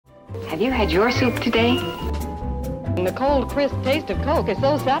Have you had your soup today? The cold, crisp taste of Coke is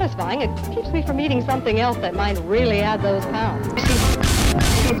so satisfying, it keeps me from eating something else that might really add those pounds.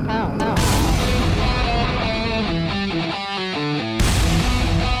 Pounds.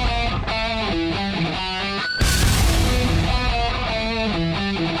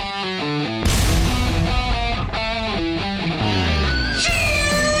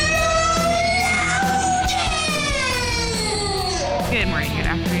 Good morning, good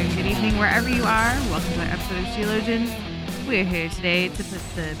afternoon, good evening, wherever you are. Welcome to an episode of Sheologians. We're here today to put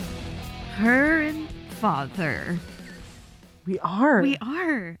the her and father. We are. We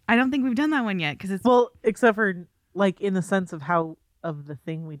are. I don't think we've done that one yet because it's Well, except for like in the sense of how of the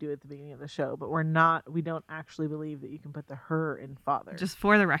thing we do at the beginning of the show, but we don't actually believe that you can put the her in father. just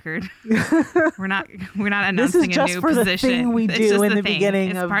for the record. We're not This is announcing a just new for the position. thing we It's do just in the thing. beginning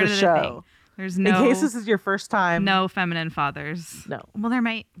It's of part the thing. show. There's In no case this is your first time. no feminine fathers. No. Well, there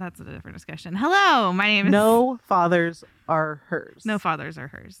might. That's a different discussion. Hello, my name is No fathers are hers. No fathers are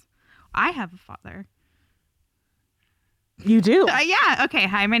hers. I have a father. You do. Yeah. Okay.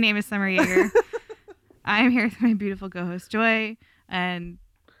 Hi, my name is Summer Yeager. I'm here with my beautiful co-host Joy, and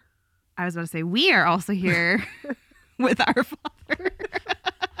I was about to say we are also here with our father.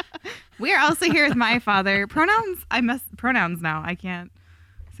 We are also here with my father. Pronouns now. I can't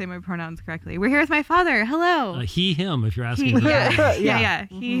say my pronouns correctly. We're here with my father. Hello. He, him, if you're asking. He, her. yeah.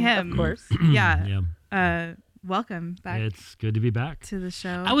 He, him. Of course. Yeah. Yeah. Welcome back It's good to be back. to the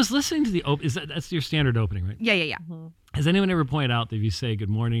show. I was listening to the that's your standard opening, right? Yeah. Has anyone ever pointed out that if you say good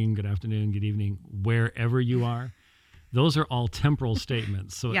morning, good afternoon, good evening, wherever you are, those are all temporal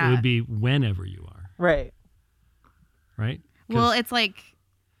statements. So Yeah. it would be whenever you are, Right. right? 'Cause Well, it's like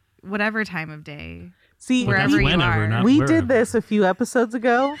whatever time of day. See, that's wherever you whenever, are. not we wherever. did this a few episodes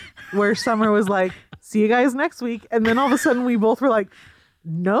ago where Summer was like, see you guys next week. And then all of a sudden we both were like,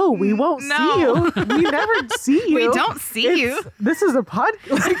 no, we won't No. see you. We never see you. We don't see you. This is a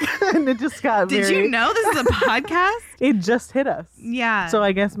podcast. And it just got Did you know this is a podcast? It just hit us. Yeah. So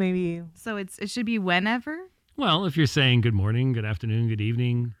I guess maybe. So it should be whenever, Well, if you're saying good morning, good afternoon, good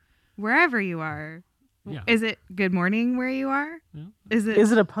evening, wherever you are. yeah. Is it good morning where you are? Yeah. Is it?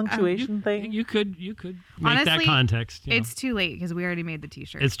 Is it a punctuation thing? You could make that Honestly, context. you know. It's too late because we already made the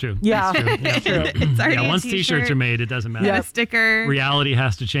T-shirt. It's true. Yeah. It's true. Yeah. It's true. It's already Yeah, a once T-shirt t-shirts are made, it doesn't matter. and Yeah. a sticker. Reality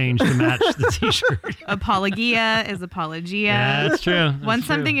has to change to match the t-shirt. Apologia is apologia. Yeah, that's true. That's Once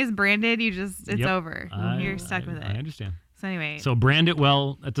true. something is branded, it's Yep. over. You're stuck with I it. understand. So anyway. So brand it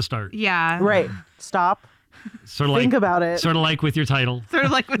well at the start. Yeah. Right. Stop. Sort of Think like about it. sort of like with your title. Sort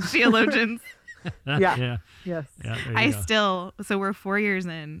of like with theologians. Yeah. Yeah. Yes. Yeah. There you go. So we're 4 years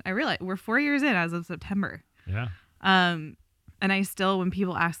in. I realize we're 4 years in as of September. Yeah. And I still, when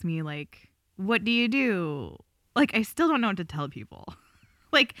people ask me like, what do you do? Like, I still don't know what to tell people.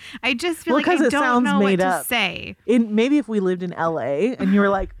 Like, I just feel Well, like I 'cause it don't sounds know what made to up. say. Maybe if we lived in LA and you were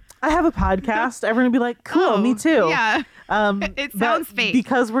like, I have a podcast, everyone would be like, cool, Oh, me too. Yeah. It but sounds fake.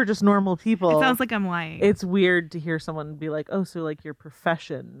 Because we're just normal people. It sounds like I'm lying. It's weird to hear someone be like, oh, so like your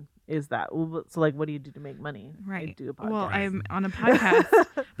profession is that. Well, so like, what do you do to make money? I Right. do a podcast. Well, I'm on a podcast.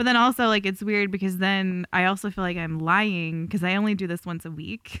 But then also, like, it's weird because then I also feel like I'm lying because I only do this once a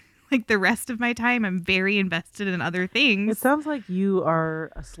week. Like, the rest of my time, I'm very invested in other things. It sounds like you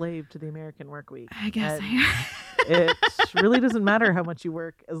are a slave to the American work week. I guess And I it really doesn't matter how much you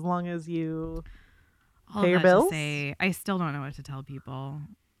work as long as you All pay your that to bills. say, I still don't know what to tell people.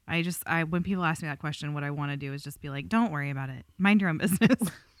 I when people ask me that question, what I want to do is just be like, don't worry about it. Mind your own business.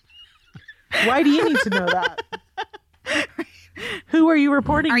 Why do you need to know that? Who are you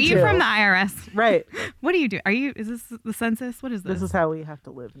reporting Are to? you from the IRS? Right. What do you do? Is this the census? What is this? This is how we have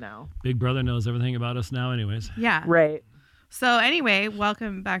to live now. Big Brother knows everything about us now, anyways. Yeah. Right. So anyway,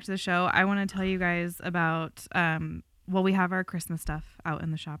 welcome back to the show. I want to tell you guys about, we have our Christmas stuff out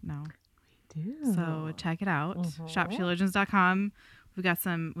in the shop now. Dude. So check it out. Mhm. ShopSheologians.com. We've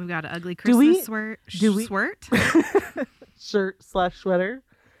got an ugly Do we- Christmas sweater. do we- Shirt/sweater.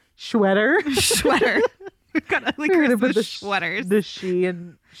 Sweater. Sweater. We've got ugly We're gonna put Christmas the sweaters. The she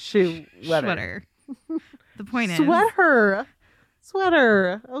and shoe sweater. The point is,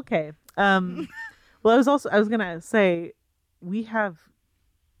 Sweater. Okay. Well, I was gonna say we can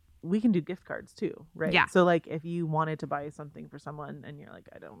do gift cards too, right? Yeah. So like if you wanted to buy something for someone and you're like,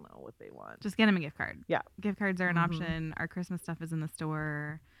 I don't know what they want. just get them a gift card. Yeah. Gift cards are an Mhm. option. Our Christmas stuff is in the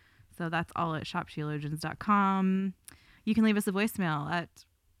store. So that's all at shopsheologians.com. You can leave us a voicemail at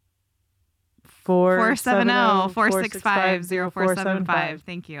 470-465-0475.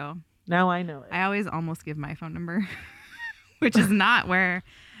 Thank you. Now I know it. I always almost give my phone number, which is not where.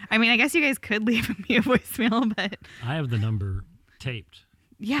 I mean, I guess you guys could leave me a voicemail, but I have the number taped.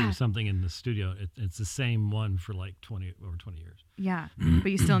 Yeah. do something in the studio, it's the same one for like over 20 years. Yeah.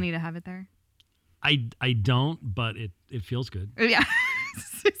 But you still need to have it there. I don't, but it feels good. Yeah.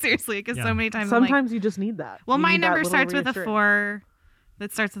 Seriously, because Yeah. so many times I'm like, Sometimes you just need that. well, You my need that number little starts with a reassurance. 4.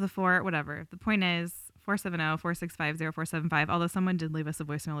 That starts with a 4, whatever. The point is 470-465-0475. Although someone did leave us a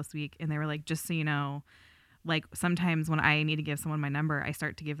voicemail this week and they were like, just so you know, like sometimes when I need to give someone my number, I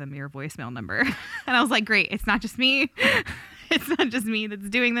start to give them your voicemail number. And I was like, great, it's not just me. It's not just me that's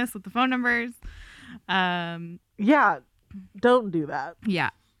doing this with the phone numbers. Yeah, don't do that. Yeah.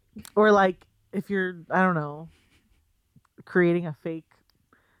 Or like if you're, I don't know, creating a fake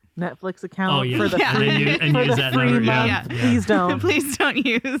Netflix account Oh, yeah. for the Yeah. free, And for use the that free number, month, yeah. please don't. Please don't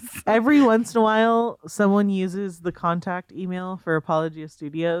use. Every once in a while, someone uses the contact email for Apologia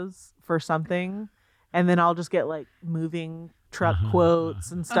Studios for something, and then I'll just get like moving truck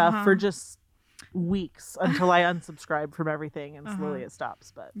quotes and stuff for just weeks until I unsubscribe from everything, and slowly it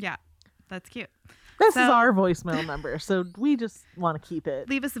stops. But Yeah. That's cute. this is So- our voicemail number, so we just want to keep it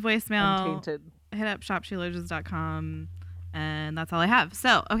Leave us a voicemail. untainted. Hit up shopsheologians.com, and that's all I have.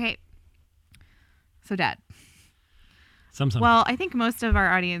 So, okay. So, Dad. Some. Well, I think most of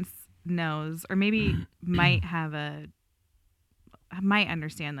our audience knows, or maybe might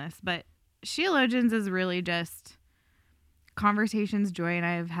understand this, but Sheologians is really just conversations Joy and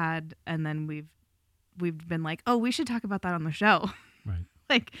I have had, and then we've been like, oh, we should talk about that on the show. Right.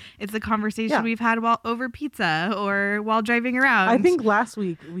 Like it's a conversation Yeah. we've had while over pizza or while driving around. I think last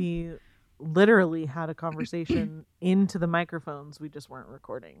week we literally had a conversation into the microphones. We just weren't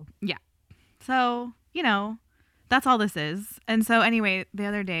recording. so. That's all this is. And so anyway, the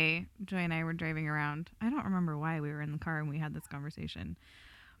other day, Joy and I were driving around. I don't remember why we were in the car and we had this conversation,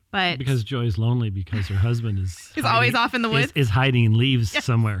 but Because Joy's lonely because her husband is he's always off in the woods. Is hiding in leaves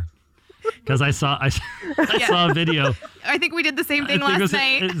somewhere. Because I saw a video. I think we did the same thing I last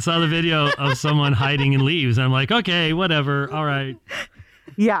night. I saw the video of someone hiding in leaves. And I'm like, okay, whatever, all right.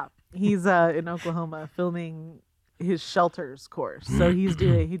 Yeah, he's in Oklahoma filming his shelters course. So he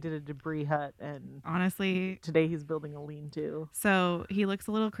did a debris hut, and Honestly, today he's building a lean-to. so he looks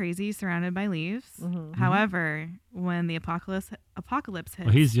a little crazy surrounded by leaves. Mhm. However, when the apocalypse hits, Well,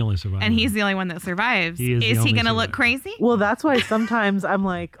 he's the only survivor. and he's the only one that survives, He is the is he only going to look survivor. crazy? Well, that's why sometimes I'm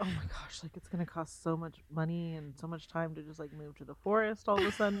like, oh my gosh, like it's gonna cost so much money and so much time to just like move to the forest all of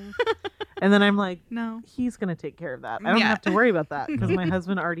a sudden. And then I'm like, No. he's gonna take care of that. I don't Yeah. have to worry about that because my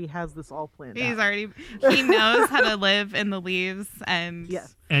husband already has this all planned He out. knows how to live in the leaves, and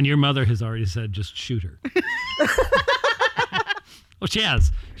Yes. And your mother has already said, just shoot her. Well, she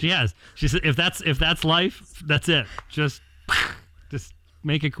has. She said, if that's life, that's it. Just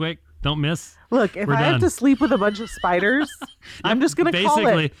make it quick. Don't miss. Look, if We're I have done. to sleep with a bunch of spiders, I'm just gonna call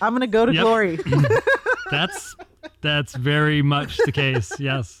basically. it. I'm gonna go to Yep. glory. That's very much the case.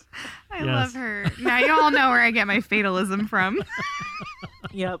 Yes. I Yes. love her. Now you all know where I get my fatalism from.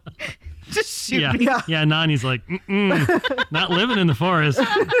 Yep. Just shoot Yeah. me. Yeah. Nani's like, not living in the forest.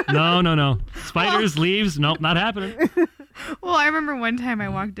 No. Spiders, leaves. Nope, not happening. Well, I remember one time I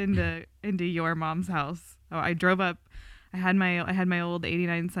walked into your mom's house. Oh, I drove up. I had my old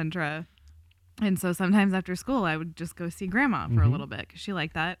 '89 Sentra, and so sometimes after school I would just go see Grandma for a little bit because she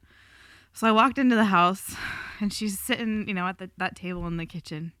liked that. So I walked into the house, and she's sitting, at that table in the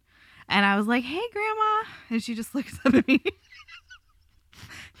kitchen, and I was like, "Hey, Grandma," and she just looks up at me,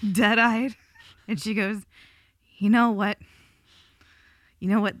 dead-eyed, and she goes, "You know what? You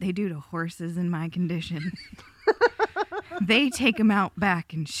know what they do to horses in my condition? They take them out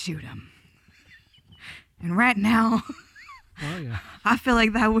back and shoot them. And right now, Oh yeah. I feel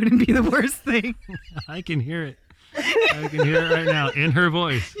like that wouldn't be the worst thing." I can hear it. I can hear it right now in her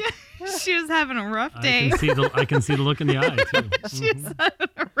voice. She was having a rough day. I can see the look in the eye too. She was having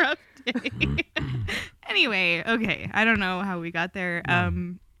a rough day. Anyway, okay. I don't know how we got there.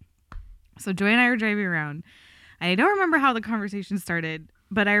 So Joy and I were driving around. I don't remember how the conversation started,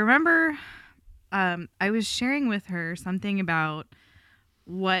 but I remember I was sharing with her something about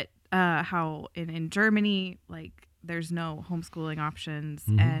how in Germany, like there's no homeschooling options,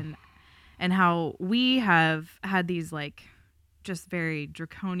 and how we have had these like just very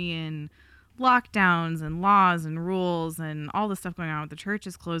draconian lockdowns and laws and rules and all the stuff going on with the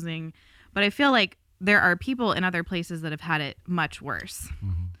churches closing. But I feel like there are people in other places that have had it much worse.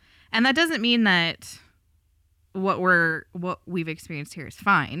 And that doesn't mean that what we've experienced here is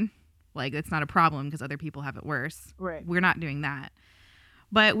fine. Like it's not a problem because other people have it worse. Right. We're not doing that.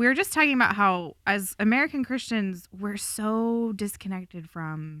 But we were just talking about how as American Christians, we're so disconnected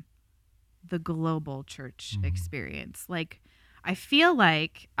from the global church experience. Like I feel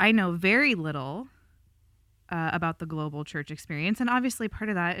like I know very little about the global church experience. And obviously part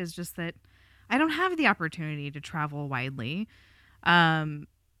of that is just that I don't have the opportunity to travel widely.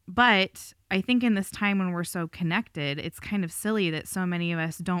 But I think in this time when we're so connected, it's kind of silly that so many of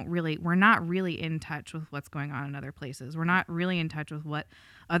us we're not really in touch with what's going on in other places. We're not really in touch with what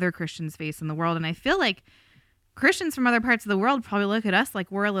other Christians face in the world. And I feel like Christians from other parts of the world probably look at us like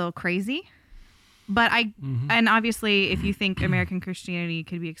we're a little crazy. But and obviously if you think American Christianity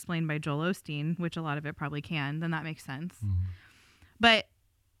could be explained by Joel Osteen, which a lot of it probably can, then that makes sense. But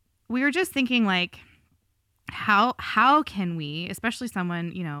we were just thinking like, how can we, especially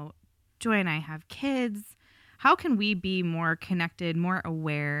someone, Joy and I have kids, how can we be more connected, more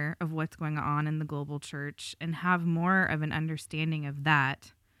aware of what's going on in the global church and have more of an understanding of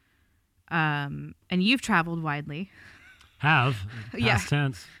that? And you've traveled widely. Past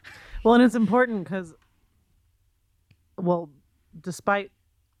tense. Well, and it's important because, despite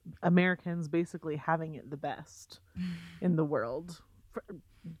Americans basically having it the best in the world,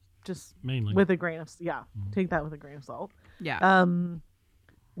 just mainly with a grain of take that with a grain of salt. Yeah.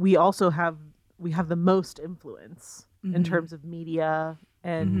 We also have the most influence in terms of media,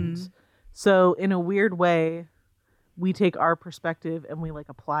 and so in a weird way, we take our perspective and we like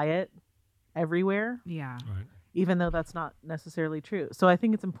apply it everywhere. Yeah. Right. Even though that's not necessarily true. So I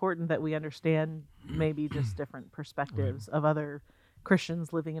think it's important that we understand maybe just different perspectives of other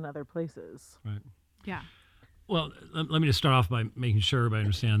Christians living in other places. Right. Yeah. Well, let me just start off by making sure everybody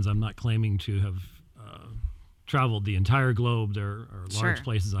understands I'm not claiming to have traveled the entire globe. There are large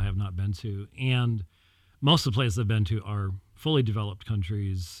places I have not been to. And most of the places I've been to are fully developed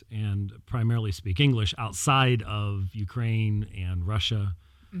countries and primarily speak English outside of Ukraine and Russia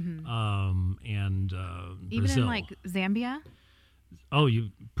and even Brazil. in like Zambia? Oh,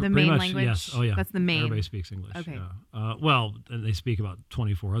 the pretty main much, language? yes. Oh, yeah. That's the main. Everybody speaks English. Okay. Yeah. Well, they speak about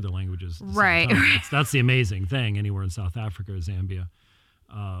 24 other languages. At the same Right. time. That's the amazing thing. Anywhere in South Africa or Zambia,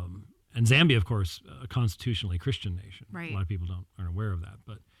 and Zambia, of course, a constitutionally Christian nation. Right. A lot of people aren't aware of that,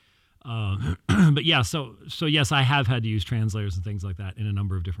 but but yeah. So yes, I have had to use translators and things like that in a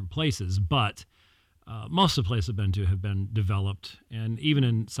number of different places, but. Most of the places I've been to have been developed, and even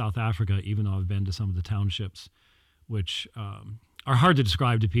in South Africa, even though I've been to some of the townships, which are hard to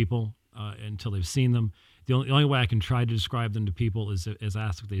describe to people until they've seen them. The only way I can try to describe them to people is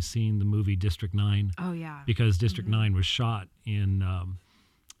ask if they've seen the movie District 9. Oh, yeah. Because District 9 was shot in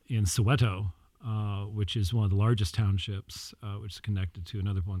Soweto, which is one of the largest townships, which is connected to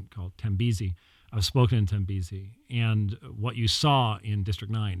another one called Tembezi. I've spoken in Tembezi, and what you saw in District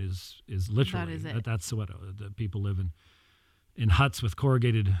 9 is literally that's Soweto. The people live in huts with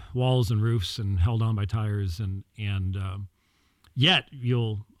corrugated walls and roofs and held on by tires, and yet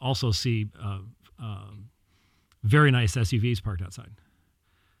you'll also see very nice SUVs parked outside.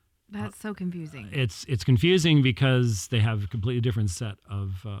 That's so confusing. It's confusing because they have a completely different set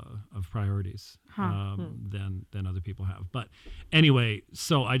of priorities than other people have. But anyway,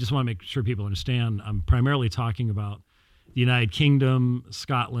 so I just want to make sure people understand. I'm primarily talking about the United Kingdom,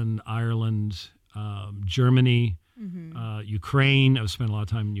 Scotland, Ireland, Germany, Ukraine. I've spent a lot of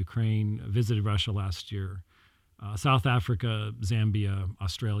time in Ukraine. I visited Russia last year. South Africa, Zambia,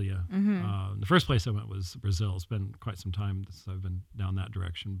 Australia. The first place I went was Brazil. It's been quite some time since I've been down that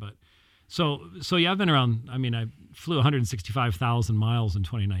direction. But so yeah, I've been around. I mean, I flew 165,000 miles in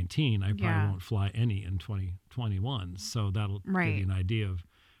 2019. I probably won't fly any in 2021. So that'll give you an idea of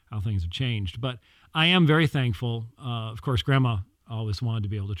how things have changed. But I am very thankful. Of course, Grandma always wanted to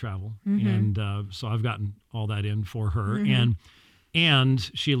be able to travel, and so I've gotten all that in for her.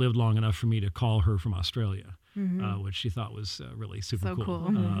 And she lived long enough for me to call her from Australia. Which she thought was really super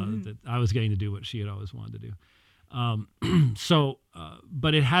cool. That I was getting to do what she had always wanted to do.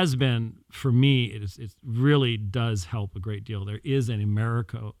 But it has been, for me, it really does help a great deal. There is an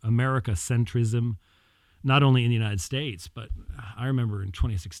America centrism, not only in the United States, but I remember in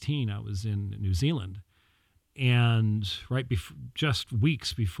 2016 I was in New Zealand, and just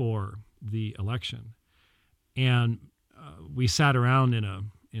weeks before the election, and we sat around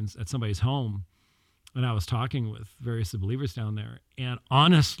at somebody's home. And I was talking with various believers down there. And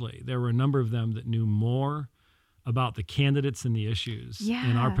honestly, there were a number of them that knew more about the candidates and the issues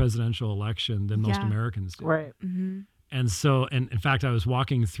in our presidential election than most Americans did. Right. And so, and in fact, I was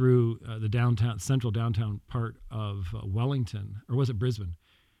walking through the central downtown part of Wellington, or was it Brisbane?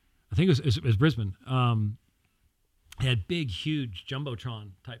 I think it was Brisbane. It had big, huge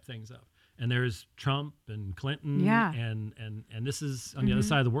Jumbotron type things up. And there's Trump and Clinton, and this is on the other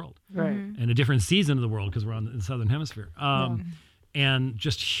side of the world, right? And a different season of the world because we're on the southern hemisphere, and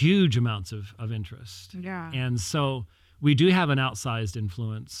just huge amounts of interest. Yeah. And so we do have an outsized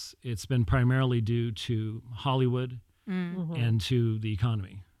influence. It's been primarily due to Hollywood and to the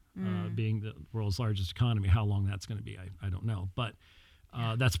economy, being the world's largest economy. How long that's going to be, I don't know. But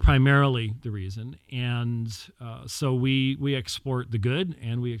that's primarily the reason. And so we export the good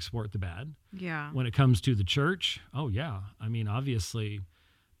and we export the bad. Yeah. When it comes to the church, oh, yeah. I mean, obviously,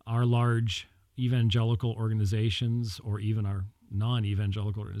 our large evangelical organizations or even our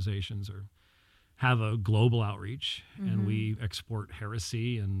non-evangelical organizations have a global outreach, and we export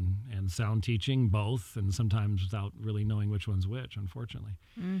heresy and sound teaching, both, and sometimes without really knowing which one's which, unfortunately.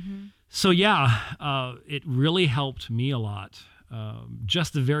 So yeah, it really helped me a lot,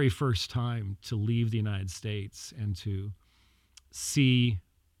 just the very first time to leave the United States and to see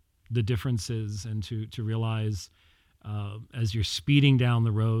the differences and to realize, as you're speeding down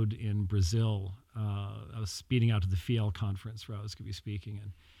the road in Brazil, I was speeding out to the Fiel conference where I was going to be speaking,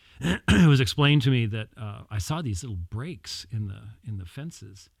 and it was explained to me that I saw these little breaks in the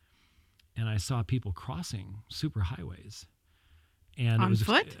fences, and I saw people crossing super highways, and on it was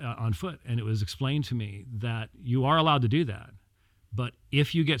foot. On foot, and it was explained to me that you are allowed to do that, but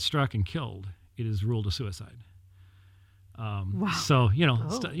if you get struck and killed, it is ruled a suicide. Wow. So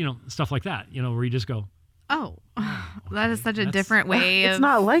stuff like that, where you just go, Oh, that is such a That's- different way It's of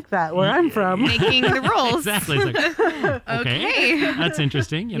not like that where I'm from. making the rules. exactly. It's like, Okay. that's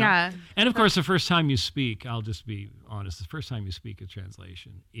interesting. Yeah. And of course, the first time you speak, I'll just be honest, the first time you speak a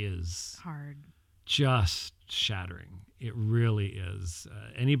translation is Hard. just shattering. It really is.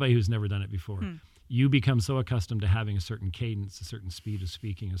 Anybody who's never done it before, you become so accustomed to having a certain cadence, a certain speed of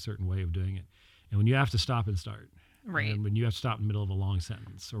speaking, a certain way of doing it. And when you have to stop and start, Right. and when you have to stop in the middle of a long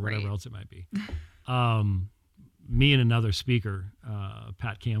sentence or whatever Right. else it might be, me and another speaker,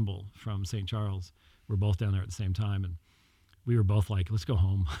 Pat Campbell from St. Charles, were both down there at the same time, and we were both like, let's go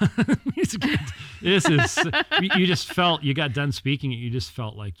home. This is, you just felt, you got done speaking, and you just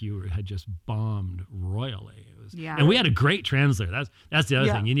felt like you had just bombed royally. It was, Yeah. and we had a great translator. That's the other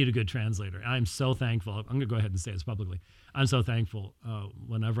Yeah. thing. You need a good translator. I'm so thankful. I'm going to go ahead and say this publicly. I'm so thankful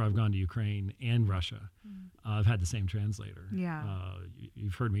whenever I've gone to Ukraine and Russia, I've had the same translator. Yeah.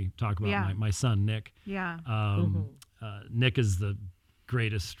 You've heard me talk about Yeah. my son, Nick. Yeah. Nick is the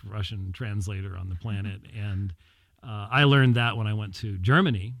greatest Russian translator on the planet. And I learned that when I went to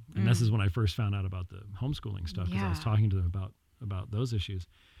Germany. And this is when I first found out about the homeschooling stuff, because I was Yeah. talking to them about those issues.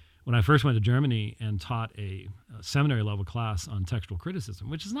 When I first went to Germany and taught a seminary level class on textual criticism,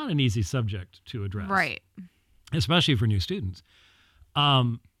 which is not an easy subject to address, Right. especially for new students.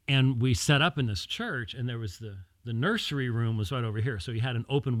 And we set up in this church, and there was the nursery room was right over here. So you had an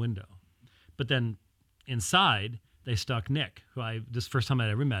open window. But then inside, they stuck Nick, this first time I'd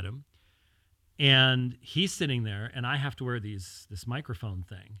ever met him. And he's sitting there, and I have to wear this microphone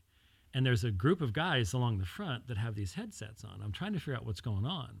thing. And there's a group of guys along the front that have these headsets on. I'm trying to figure out what's going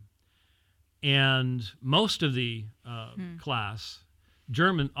on. And most of the class,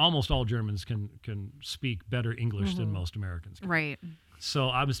 almost all Germans can speak better English than most Americans can. Right. So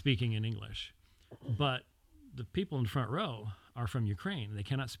I'm speaking in English. But the people in the front row are from Ukraine, and they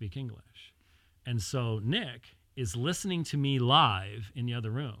cannot speak English. And so Nick is listening to me live in the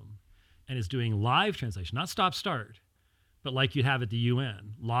other room and is doing live translation, not stop-start, but like you'd have at the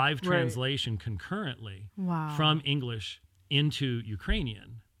UN, live translation concurrently Wow. from English into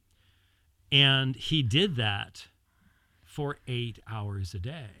Ukrainian. And he did that for 8 hours a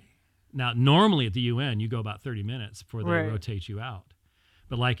day. Now, normally at the UN, you go about 30 minutes before they rotate you out.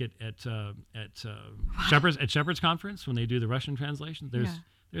 But like at Shepherd's Conference, when they do the Russian translation,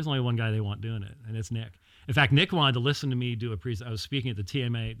 there's only one guy they want doing it, and it's Nick. In fact, Nick wanted to listen to me do I was speaking at the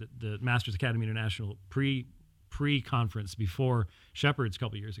TMA, the Masters Academy International pre-conference before Shepherd's a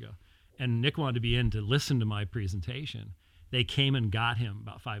couple years ago, and Nick wanted to be in to listen to my presentation. They came and got him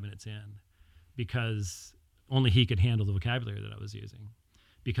about 5 minutes in, because only he could handle the vocabulary that I was using.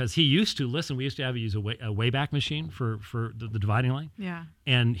 Because he used to listen. We used to have to use a Wayback Machine for the dividing line. Yeah.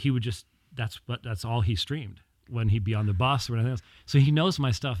 And he would just, that's all he streamed when he'd be on the bus or anything else. So he knows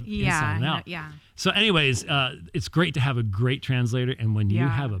my stuff inside and out. Yeah. So anyways, it's great to have a great translator. And when you Yeah.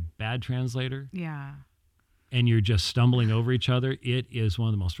 have a bad translator Yeah. and you're just stumbling over each other, it is one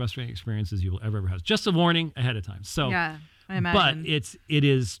of the most frustrating experiences you will ever have. Just a warning ahead of time. So, Yeah. I imagine. but it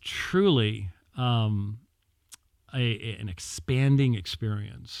is truly an expanding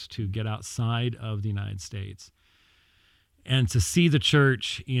experience to get outside of the United States and to see the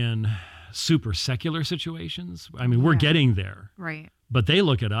church in super secular situations. I mean, we're getting there, Right. but they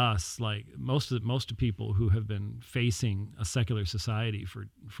look at us like most of people who have been facing a secular society for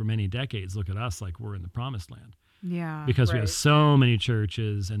many decades look at us like we're in the promised land, Yeah. because we have so many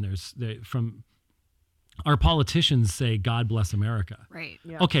churches, and our politicians say, God bless America. Right.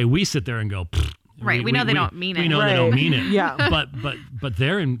 Yeah. Okay, we sit there and go, Right. We know they don't mean it. We know they don't mean it. Yeah. But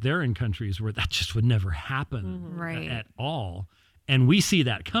they're in countries where that just would never happen Right. at all. And we see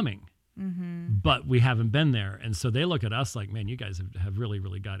that coming. But we haven't been there. And so they look at us like, man, you guys have really,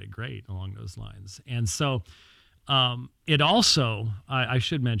 really got it great along those lines. And so it also, I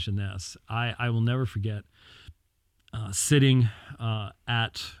should mention this, I will never forget sitting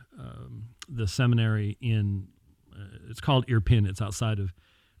at the seminary in, it's called Irpin. It's outside of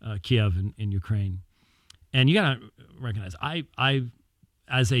Kiev in Ukraine. And you got to recognize, I,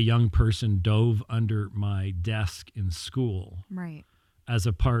 as a young person, dove under my desk in school. Right. As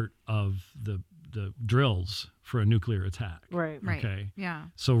a part of the drills for a nuclear attack. Right. Right. Okay. Yeah.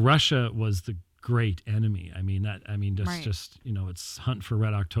 So Russia was the great enemy. Right. Just it's hunt for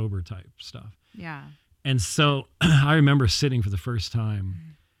Red October type stuff. Yeah. And so I remember sitting for the first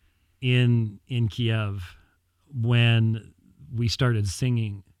time in Kiev when we started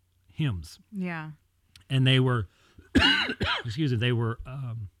singing hymns. Yeah. And they were excuse me, they were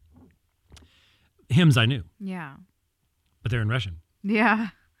hymns I knew, Yeah. but they're in Russian. Yeah.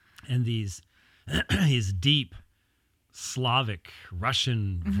 And these deep Slavic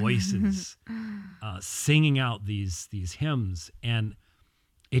Russian voices singing out these hymns, and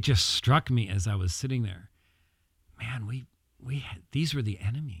it just struck me as I was sitting there, man, we had, these were the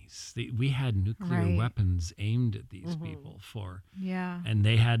enemies. We had nuclear Right. weapons aimed at these people Yeah. and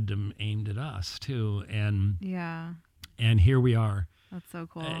they had them aimed at us too, and Yeah. here we are. That's so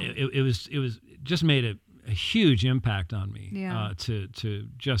cool. It was just made a huge impact on me. Yeah. To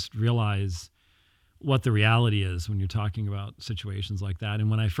just realize what the reality is when you're talking about situations like that.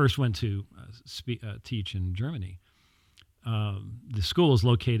 And when I first went to teach in Germany, the school is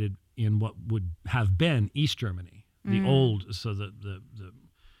located in what would have been East Germany, the old, so the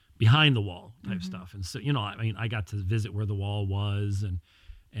behind the wall type stuff. And so, I got to visit where the wall was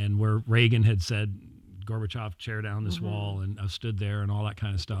and where Reagan had said, Gorbachev, tear down this wall, and I stood there and all that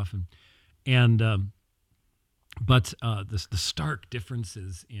kind of stuff. But the stark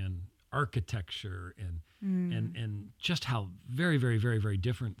differences in architecture and just how very, very, very, very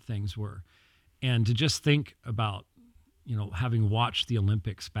different things were. And to just think about, having watched the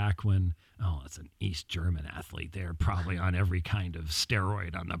Olympics back when, it's an East German athlete, they're probably on every kind of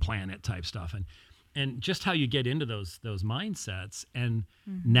steroid on the planet type stuff. And just how you get into those mindsets. And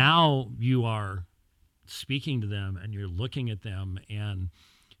now you are speaking to them and you're looking at them, and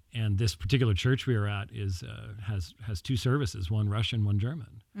this particular church we are at has two services, one Russian, one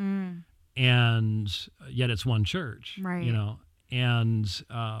German, and yet it's one church, Right. And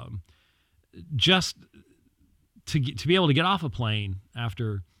just to be able to get off a plane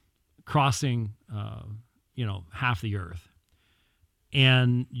after crossing half the earth,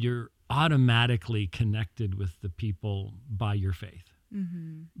 and you're automatically connected with the people by your faith,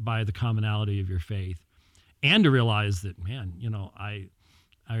 by the commonality of your faith, and to realize that, man,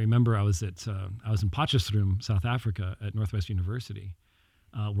 I remember I was in Potchefstroom, South Africa, at Northwest University,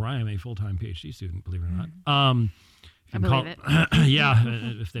 where I am a full-time PhD student, believe it or not. I believe it. Yeah,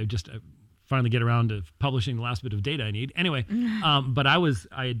 if they just finally get around to publishing the last bit of data I need. Anyway, but I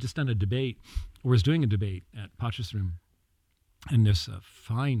had just done a debate, or was doing a debate at Potchefstroom, and this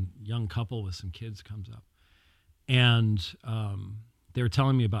fine young couple with some kids comes up, and they were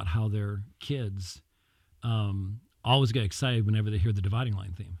telling me about how their kids always get excited whenever they hear the Dividing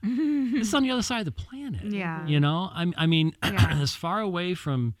Line theme. It's on the other side of the planet. Yeah. I mean, as far away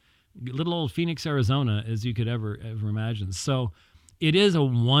from little old Phoenix, Arizona as you could ever imagine. So it is a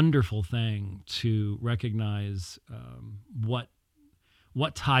wonderful thing to recognize what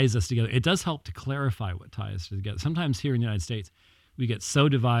ties us together. It does help to clarify what ties us together. Sometimes here in the United States, we get so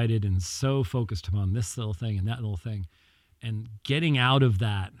divided and so focused upon this little thing and that little thing. And getting out of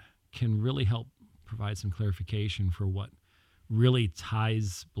that can really help provide some clarification for what really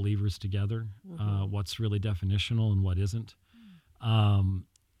ties believers together, what's really definitional and what isn't.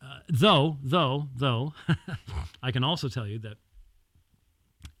 Though, I can also tell you that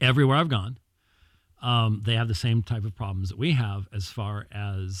everywhere I've gone, they have the same type of problems that we have, as far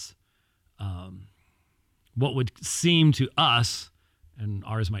as what would seem to us, and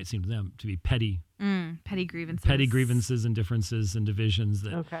ours might seem to them, to be petty grievances and differences and divisions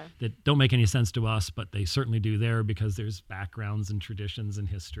that don't make any sense to us, but they certainly do there, because there's backgrounds and traditions and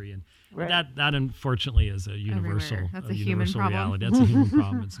history, and that unfortunately is a universal, That's a human problem. reality. That's a human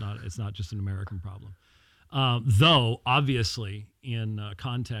problem. It's not just an American problem. Though obviously in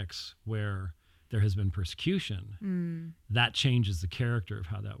contexts where there has been persecution, that changes the character of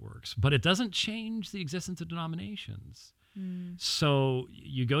how that works. But it doesn't change the existence of denominations. So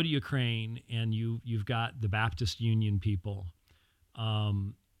you go to Ukraine and you've got the Baptist Union people,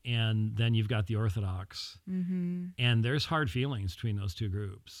 and then you've got the Orthodox, and there's hard feelings between those two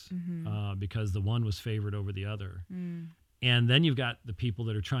groups because the one was favored over the other. And then you've got the people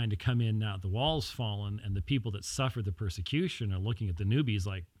that are trying to come in now, the wall's fallen, and the people that suffered the persecution are looking at the newbies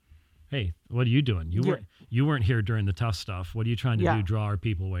like, hey, what are you doing? You weren't here during the tough stuff. What are you trying to do? Draw our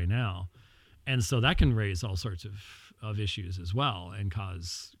people away now? And so that can raise all sorts of issues as well and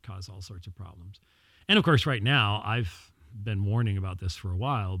cause all sorts of problems. And of course, right now, I've been warning about this for a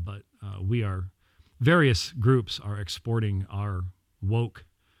while, but various groups are exporting our woke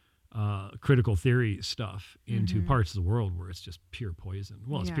critical theory stuff into parts of the world where it's just pure poison.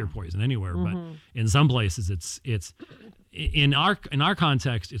 Well, it's pure poison anywhere, but in some places it's in our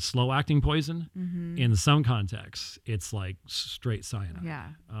context it's slow acting poison. In some contexts it's like straight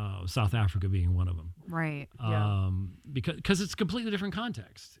cyanide. South Africa being one of them. Right. Because it's a completely different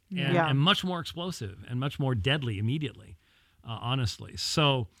context and much more explosive and much more deadly immediately. Honestly.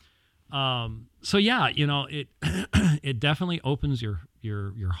 So yeah, it it definitely opens your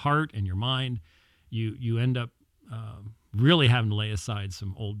heart and your mind. You end up really having to lay aside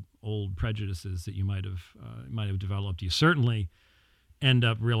some old prejudices that you might have developed. You certainly end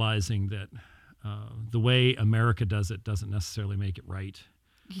up realizing that the way America does it doesn't necessarily make it right.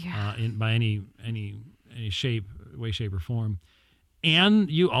 By any way, shape, or form. And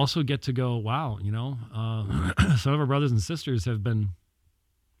you also get to go, wow, some of our brothers and sisters have been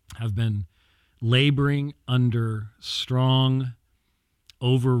laboring under strong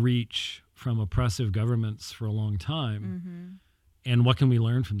overreach from oppressive governments for a long time. And what can we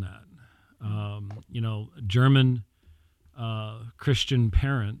learn from that? German Christian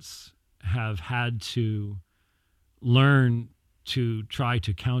parents have had to learn to try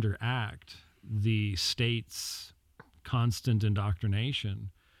to counteract the state's constant indoctrination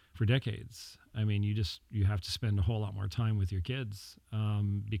for decades. I mean, you have to spend a whole lot more time with your kids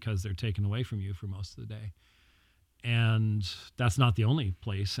because they're taken away from you for most of the day. And that's not the only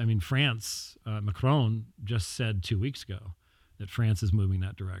place. I mean, France, Macron just said 2 weeks ago that France is moving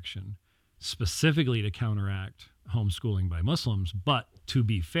that direction, specifically to counteract homeschooling by Muslims. But to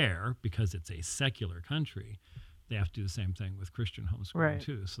be fair, because it's a secular country, they have to do the same thing with Christian homeschooling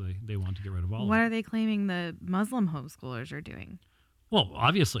too. So they want to get rid of all of it. What are they claiming the Muslim homeschoolers are doing? Well,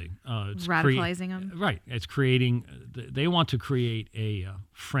 obviously, it's radicalizing them. Right. It's creating. They want to create a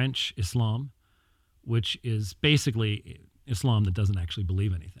French Islam, which is basically Islam that doesn't actually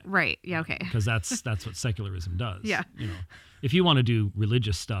believe anything. Right. Yeah. Okay. Because that's what secularism does. Yeah. If you want to do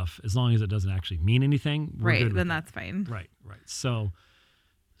religious stuff, as long as it doesn't actually mean anything, we're good with then that. That's fine. Right. So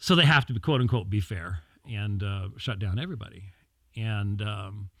they have to be, quote unquote, be fair and shut down everybody. And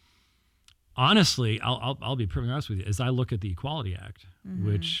honestly, I'll be pretty honest with you. As I look at the Equality Act,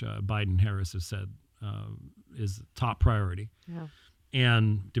 which Biden and Harris have said is top priority,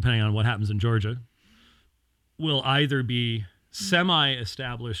 and depending on what happens in Georgia, will either be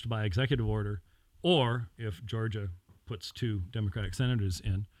semi-established by executive order, or if Georgia puts 2 Democratic senators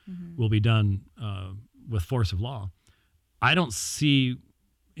in, will be done with force of law. I don't see,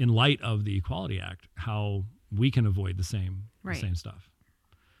 in light of the Equality Act, how we can avoid the same stuff.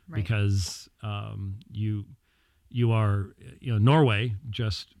 Right. Because you are, Norway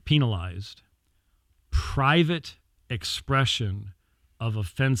just penalized private expression of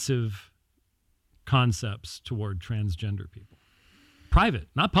offensive concepts toward transgender people. Private,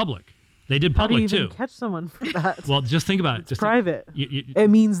 not public. They did public too. How do you even catch someone for that? Well, just think about it. It's private. It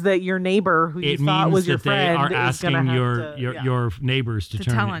means that your neighbor, who you thought was your friend, are asking your neighbors to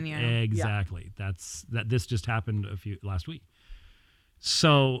turn tell on you. Exactly. This just happened last week.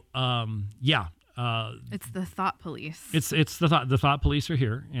 So it's the thought police. It's the thought police are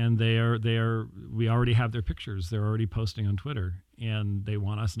here, and they are. We already have their pictures. They're already posting on Twitter, and they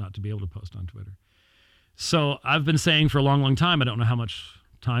want us not to be able to post on Twitter. So I've been saying for a long, long time, I don't know how much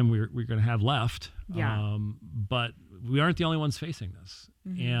time we're going to have left. But we aren't the only ones facing this,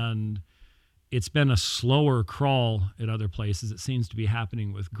 and it's been a slower crawl at other places. It seems to be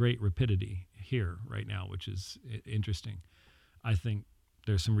happening with great rapidity here right now, which is interesting. I think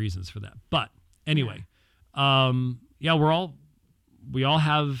there's some reasons for that. But anyway, we all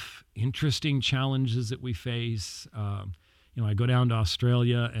have interesting challenges that we face. I go down to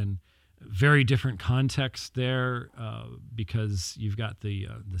Australia, and very different context there because you've got the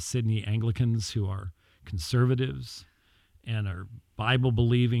Sydney Anglicans, who are conservatives and are Bible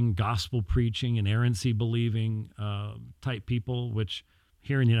believing, gospel preaching, inerrancy believing type people, which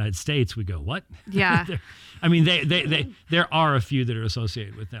here in the United States, we go, what? Yeah. I mean, there are a few that are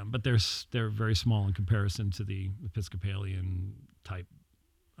associated with them, but they're very small in comparison to the Episcopalian type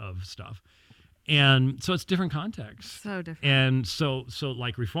of stuff. And so it's different contexts. So different. And so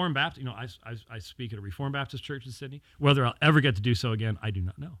like Reformed Baptist, I speak at a Reformed Baptist church in Sydney. Whether I'll ever get to do so again, I do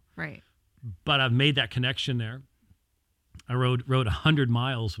not know. Right. But I've made that connection there. I rode 100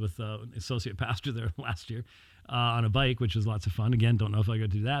 miles with an associate pastor there last year on a bike, which was lots of fun. Again, don't know if I got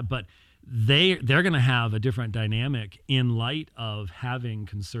to do that, but they're going to have a different dynamic in light of having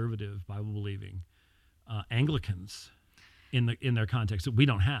conservative Bible-believing Anglicans in their context that we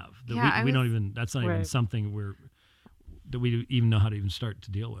don't have. That we don't even. That's not even something that we even know how to even start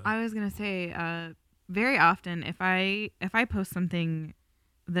to deal with. I was gonna say, very often if I post something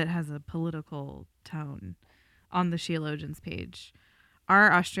that has a political tone on the Sheologians page,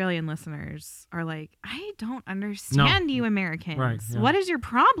 our Australian listeners are like, I don't understand you Americans. Right, yeah. What is your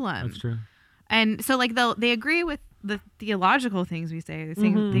problem? That's true. And so like they agree with the theological things we say, the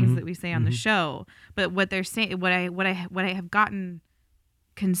things that we say on the show, but what they're saying, what I have gotten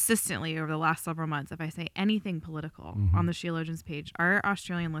consistently over the last several months, if I say anything political on the Sheologians page, our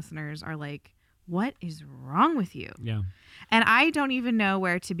Australian listeners are like, what is wrong with you? Yeah. And I don't even know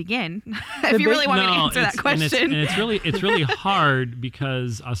where to begin. If you really want me to answer that question. And it's really hard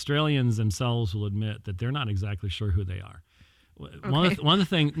because Australians themselves will admit that they're not exactly sure who they are. One of the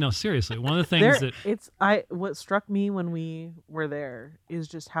things, no, seriously, one of the things what struck me when we were there is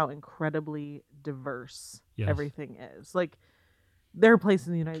just how incredibly diverse everything is. Like, there are places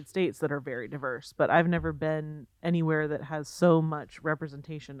in the United States that are very diverse, but I've never been anywhere that has so much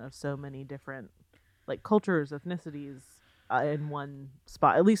representation of so many different like cultures, ethnicities in one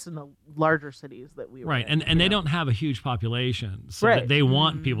spot, at least in the larger cities that we were in. And they don't have a huge population, so they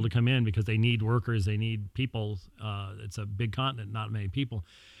want people to come in because they need workers, they need people. It's a big continent, not many people.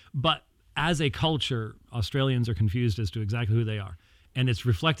 But as a culture, Australians are confused as to exactly who they are, and it's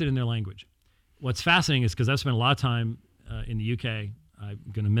reflected in their language. What's fascinating is because I've spent a lot of time in the UK, I'm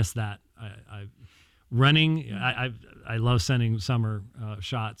going to miss that. I love sending summer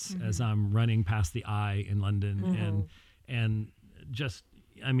shots as I'm running past the Eye in London and just,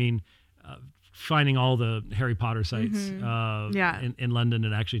 finding all the Harry Potter sites in London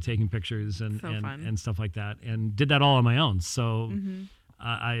and actually taking pictures and stuff like that, and did that all on my own. So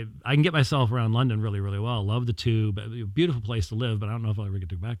I can get myself around London really, really well. Love the Tube, a beautiful place to live, but I don't know if I'll ever get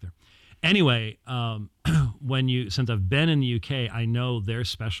to go back there. Anyway, since I've been in the UK, I know their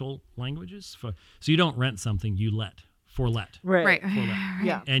special languages. So you don't rent something, you let. Right.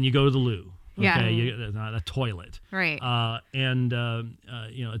 Yeah. And you go to the loo. Okay. Yeah. It's not a toilet. Right.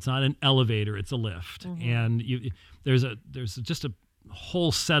 It's not an elevator, it's a lift. And there's just a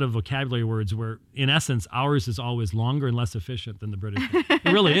whole set of vocabulary words where, in essence, ours is always longer and less efficient than the British. It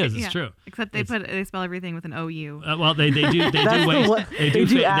really is. It's true. Except they spell everything with an OU. Well, they do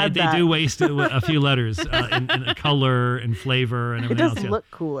waste a few letters in color and flavor and everything else. It does look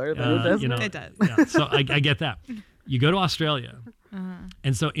cooler, though, doesn't it? It does. Yeah, so I get that. You go to Australia,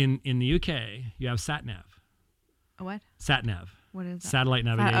 and so in the UK, you have SatNav. A what? SatNav. What is that? Satellite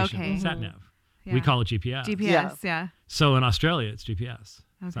navigation. Okay. SatNav. Yeah. We call it GPS. GPS, yeah. So in Australia, it's GPS.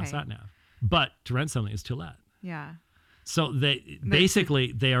 It's not Okay. SatNav. But to rent something, it's to let. Yeah. So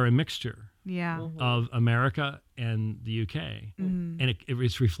they are a mixture Yeah. of America and the UK, and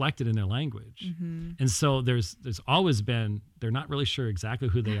it's reflected in their language. And so there's always been, they're not really sure exactly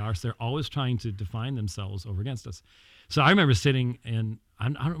who they are, so they're always trying to define themselves over against us. So I remember sitting in, I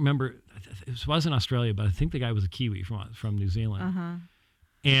don't remember, it was in Australia, but I think the guy was a Kiwi from New Zealand.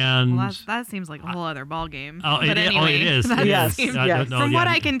 And that seems like a whole other ball game. Oh, but it anyway, is. From what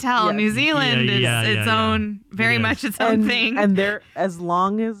I can tell, New Zealand is its own, very much its own thing. And they're as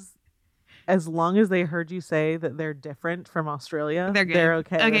long as they heard you say that they're different from Australia, they're good. They're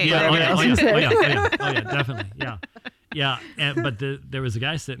okay. Okay. Yeah, definitely. Yeah. But there was a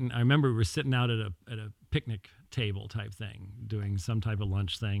guy sitting. I remember we were sitting out at a picnic table type thing, doing some type of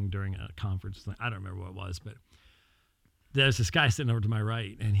lunch thing during a conference thing. I don't remember what it was, but there's this guy sitting over to my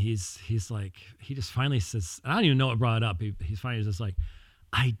right, and he's like, he just finally says, I don't even know what brought it up. He's finally just like,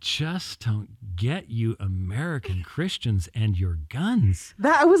 I just don't get you American Christians and your guns.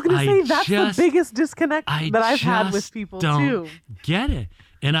 That I was going to say, that's the biggest disconnect that I've had with people too. Get it.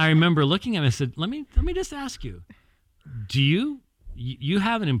 And I remember looking at him and said, let me just ask you, do you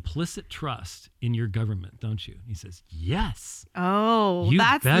have an implicit trust in your government, don't you? He says, yes. Oh, you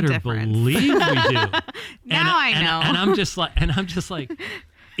that's better the difference. believe we do. Now I know. And I'm just like,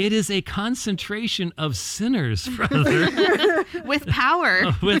 It is a concentration of sinners, brother. With power.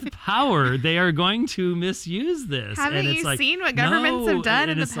 With power, they are going to misuse this. Haven't and it's you like, seen what governments have done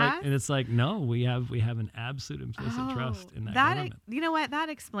in the past? And it's like, no, we have an absolute implicit trust in that government. You know what? That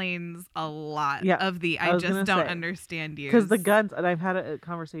explains a lot Yeah, of the I I was just gonna don't say. understand you. Because the guns, and I've had a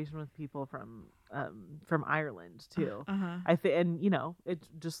conversation with people from Ireland too. I think, and it's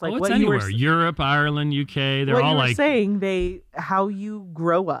just like It's what anywhere. you were Europe, Ireland, UK, they're what all you were like saying. How you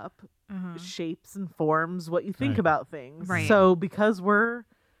grow up shapes and forms what you think Right. about things. Right. So because we're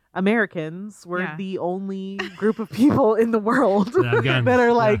Americans, we're Yeah. the only group of people in the world That have guns. that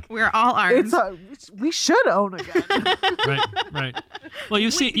are like, We're all armed. we should own a gun. right. Well,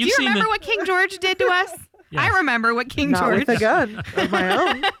 you've seen Do you remember what King George did to us? Yes. I remember what King Not George. with a gun of my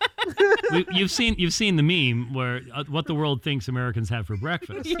own. you've seen the meme where what the world thinks Americans have for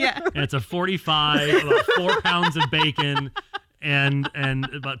breakfast. Yeah. And it's a 45, about 4 pounds of bacon, and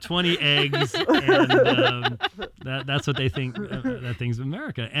about 20 eggs, and that's what they think that thing's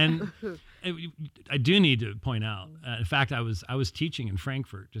America. And I do need to point out, in fact, I was teaching in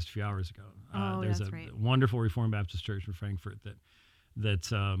Frankfurt just a few hours ago. There's that's a right. wonderful Reformed Baptist church in Frankfurt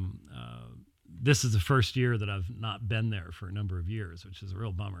that this is the first year that I've not been there for a number of years, which is a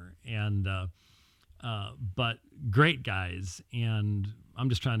real bummer. And but great guys, and I'm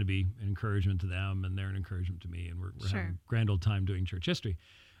just trying to be an encouragement to them, and they're an encouragement to me, and we're Sure. having a grand old time doing church history,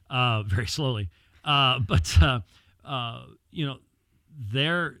 very slowly. But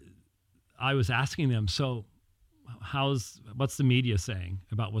I was asking them, so what's the media saying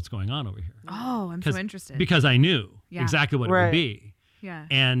about what's going on over here? Oh, I'm so interested. Because I knew Yeah. exactly what it Right. would be. yeah.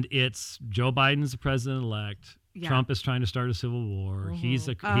 And it's Joe Biden's the president-elect. Yeah. Trump is trying to start a civil war. He's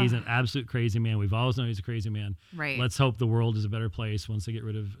an absolute crazy man. We've always known he's a crazy man. Right. Let's hope the world is a better place once they get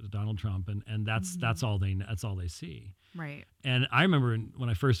rid of Donald Trump. And that's all they see. Right. And I remember when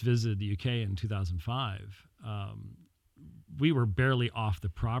I first visited the UK in 2005, we were barely off the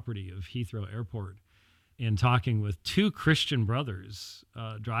property of Heathrow Airport and talking with two Christian brothers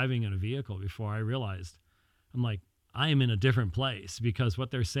driving in a vehicle before I realized, I'm like, I am in a different place, because what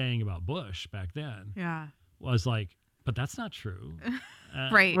they're saying about Bush back then Yeah. was like, but that's not true.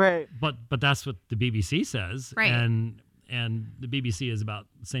 Right. Right. But that's what the BBC says. Right. And the BBC is about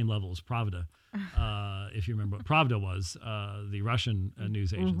the same level as Pravda. If you remember what Pravda was, the Russian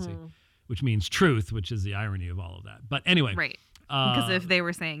news agency, which means truth, which is the irony of all of that. But anyway. Right. Because if they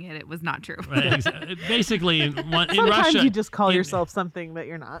were saying it, it was not true. Right, basically, in Sometimes Russia, you just call yourself something that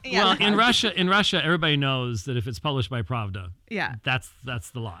you're not. Yeah. well, in Russia, everybody knows that if it's published by Pravda, Yeah. that's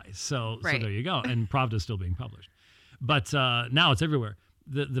the lie. So Right. there you go. And Pravda is still being published, but now it's everywhere.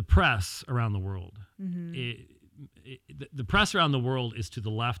 The press around the world, the press around the world is to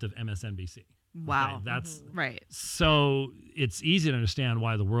the left of MSNBC. Wow. Okay, that's Right. so it's easy to understand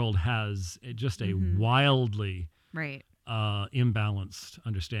why the world has just a wildly Right. imbalanced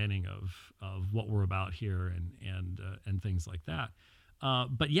understanding of what we're about here and things like that.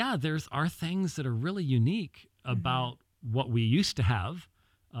 But yeah, are things that are really unique about what we used to have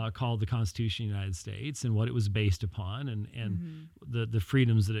called the Constitution of the United States, and what it was based upon, and the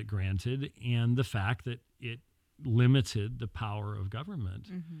freedoms that it granted, and the fact that it limited the power of government,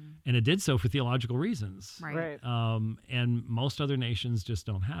 and it did so for theological reasons. Right. And most other nations just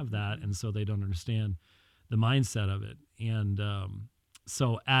don't have that, and so they don't understand the mindset of it. And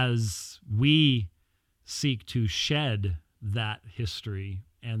so as we seek to shed that history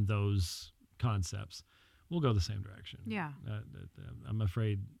and those concepts, we'll go the same direction. Yeah. I'm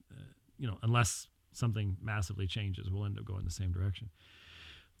afraid, unless something massively changes, we'll end up going the same direction.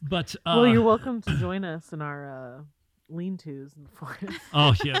 But Well, you're welcome to join us in our lean-tos in the forest.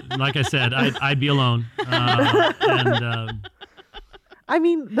 oh yeah, like I said, I'd be alone. And I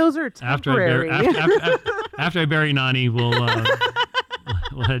mean, those are after I temporary. after I bury Nani, we'll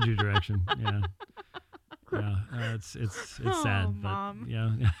head your direction. Yeah. It's sad, but Mom.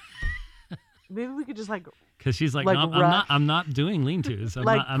 yeah. Maybe we could just Because she's like, Like no, rush- I'm not doing lean-tos. I'm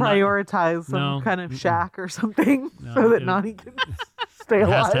not prioritize some No, kind of mm-mm. shack or something No, so that it- Nani can stay has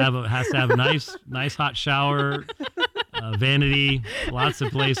alive. to have a nice hot shower, vanity, lots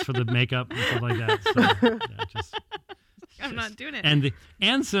of place for the makeup and stuff like that. So, yeah, just I'm not doing it.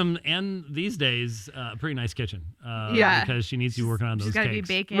 and these days a pretty nice kitchen. Yeah. Because she needs to be working on those She's got to cakes.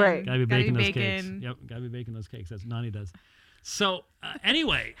 be baking. Right. Gotta be baking those cakes. bacon. Yep, gotta be baking those cakes. That's what Nani does. So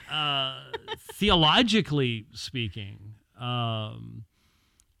anyway, theologically speaking,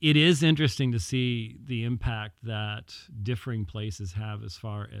 it is interesting to see the impact that differing places have as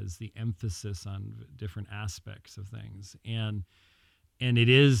far as the emphasis on different aspects of things. And it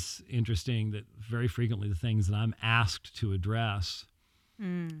is interesting that very frequently the things that I'm asked to address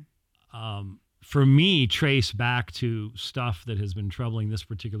for me, trace back to stuff that has been troubling this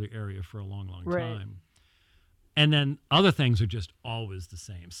particular area for a long, long Right. time. And then other things are just always the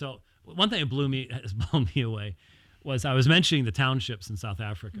same. So one thing that has blown me away was I was mentioning the townships in South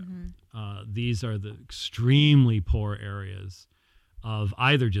Africa. These are the extremely poor areas of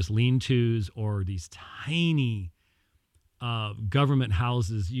either just lean-tos or these tiny government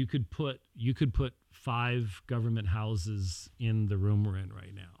houses. You could put 5 government houses in the room we're in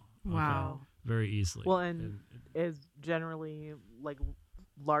right now. Wow. Very easily. Well, and is generally like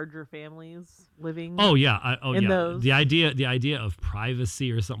larger families living. Oh yeah, in those. The idea of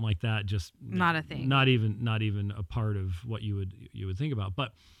privacy or something like that, just Not a thing. Not even a part of what you would think about.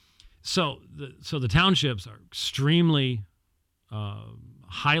 But so the townships are extremely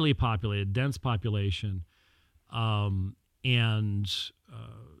highly populated, dense population, and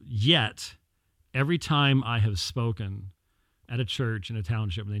yet every time I have spoken at a church in a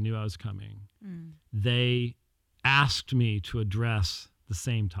township and they knew I was coming, they asked me to address the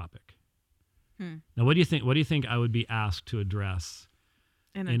same topic. Now, what do you think? What do you think I would be asked to address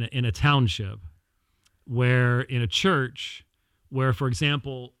in a township, where in a church, where, for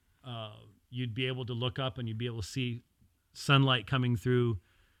example, you'd be able to look up and you'd be able to see sunlight coming through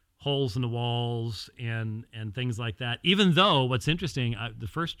holes in the walls and things like that. Even though, what's interesting, the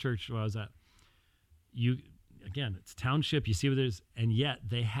first church I was at, it's township. You see what it is, and yet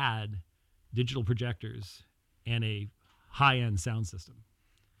they had digital projectors and a high-end sound system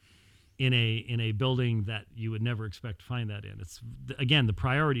in a building that you would never expect to find that in. It's again, the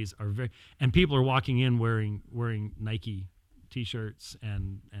priorities are and people are walking in wearing Nike t-shirts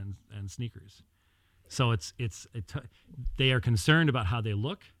and sneakers. So they are concerned about how they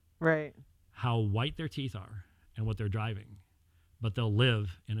look, Right. how white their teeth are, and what they're driving, but they'll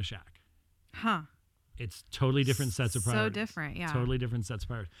live in a shack. Huh. It's totally different sets of priorities. So different, yeah. Totally different sets of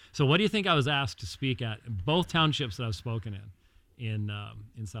priorities. So what do you think I was asked to speak at both townships that I've spoken in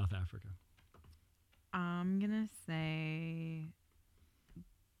South Africa? I'm going to say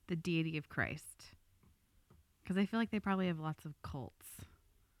the deity of Christ. Because I feel like they probably have lots of cults.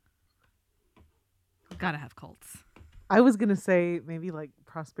 Gotta have cults. I was gonna say maybe like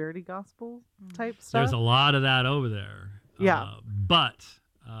prosperity gospel type stuff. There's a lot of that over there. Yeah. But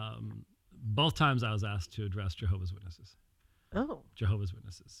both times I was asked to address Jehovah's Witnesses. Oh, Jehovah's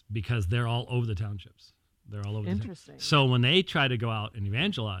Witnesses, because they're all over the townships. They're all over interesting. So when they try to go out and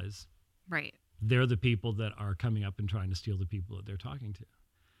evangelize, Right. they're the people that are coming up and trying to steal the people that they're talking to.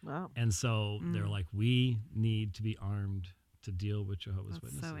 Wow. And so they're like, we need to be armed to deal with Jehovah's That's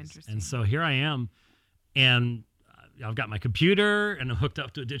Witnesses. so interesting. And so here I am, and I've got my computer, and I'm hooked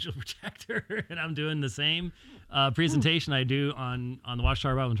up to a digital projector, and I'm doing the same presentation I do on the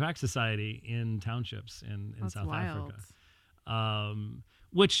Watchtower Bible and Tract Society in townships in That's South wild. Africa.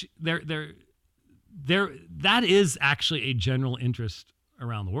 Which that is actually a general interest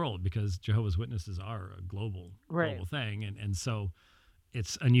around the world, because Jehovah's Witnesses are a global thing, and so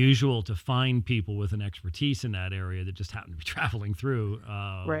it's unusual to find people with an expertise in that area that just happen to be traveling through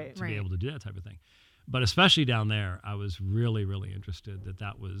to be able to do that type of thing. But especially down there, I was really, really interested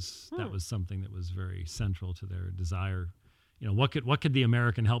that was something that was very central to their desire. You know, what could the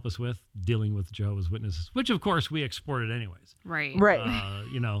American help us with? Dealing with Jehovah's Witnesses, which of course we exported anyways. Right. Right.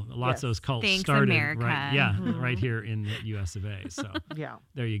 You know, lots of those cults Thanks, started America. right, right here in the U.S. of A. So Yeah.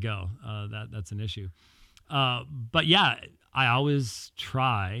 there you go. That's an issue. But yeah, I always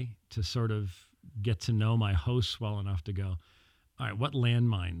try to sort of get to know my hosts well enough to go, all right, what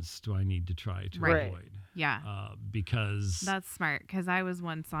landmines do I need to try to Right. avoid? Yeah. Because That's smart, because I was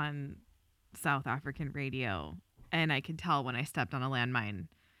once on South African radio, and I could tell when I stepped on a landmine,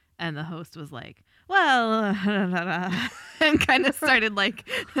 and the host was like, well, and kind of started like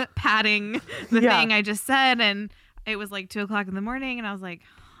patting the thing I just said, and it was like 2:00 in the morning, and I was like,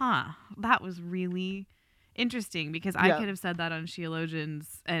 huh, that was really interesting, because I could have said that on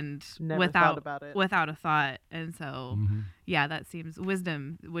Sheologians and Never thought about it. without a thought. And so Mhm. that seems,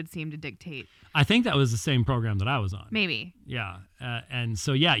 wisdom would seem to dictate. I think that was the same program that I was on. Maybe. Yeah. And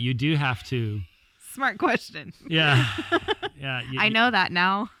so, yeah, you do have to, Smart question. yeah. Yeah. I know that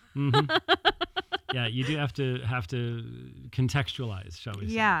now. Mhm. Yeah. You do have to contextualize, shall we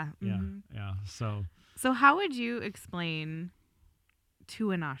say. Yeah. Yeah. Mhm. Yeah. So, So how would you explain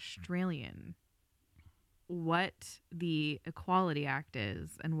to an Australian what the Equality Act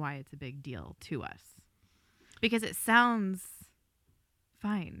is and why it's a big deal to us? Because it sounds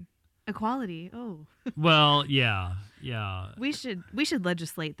fine. Equality. Oh, well, yeah. Yeah. we should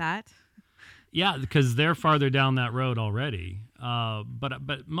legislate that. Yeah, because they're farther down that road already.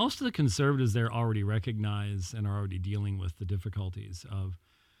 But most of the conservatives there already recognize and are already dealing with the difficulties of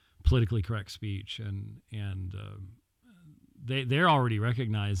politically correct speech, and they're already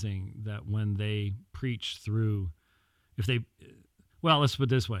recognizing that when they preach through, let's put it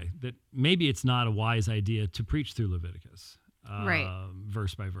this way, that maybe it's not a wise idea to preach through Leviticus, right,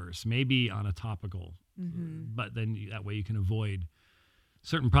 verse by verse, maybe on a topical, but then that way you can avoid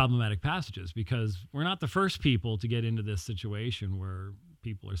certain problematic passages, because we're not the first people to get into this situation where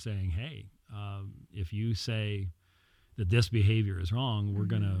people are saying, hey, if you say that this behavior is wrong, we're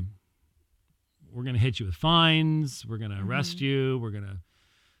gonna hit you with fines, we're gonna arrest you, we're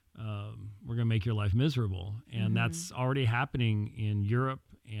gonna make your life miserable. And that's already happening in Europe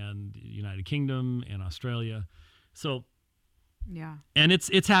and the United Kingdom and Australia. So yeah, and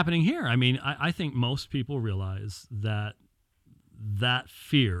it's happening here. I mean, I think most people realize that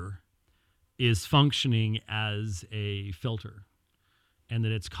fear is functioning as a filter, and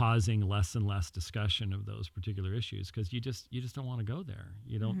that it's causing less and less discussion of those particular issues, because you just don't want to go there.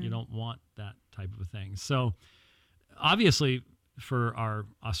 You don't want that type of a thing. So obviously for our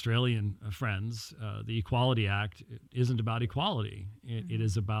Australian friends, the Equality Act isn't about equality. It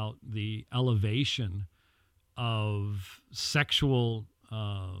is about the elevation of sexual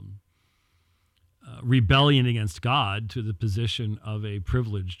rebellion against God to the position of a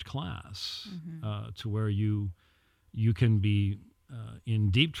privileged class, to where you can be in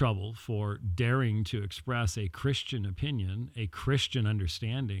deep trouble for daring to express a Christian opinion, a Christian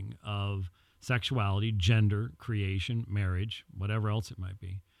understanding of sexuality, gender, creation, marriage, whatever else it might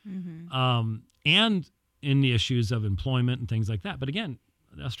be, and in the issues of employment and things like that. But again,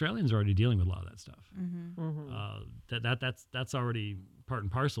 the Australians are already dealing with a lot of that stuff. That's already part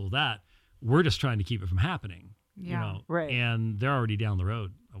and parcel of that. We're just trying to keep it from happening, right? And they're already down the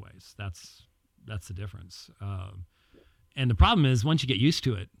road a ways. That's the difference. And the problem is, once you get used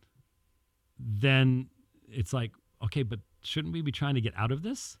to it, then it's like, okay, but shouldn't we be trying to get out of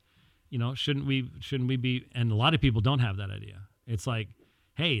this? Shouldn't we be? And a lot of people don't have that idea. It's like,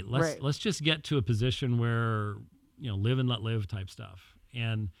 hey, let's just get to a position where, live and let live type stuff.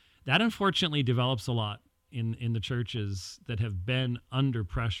 And that unfortunately develops a lot in the churches that have been under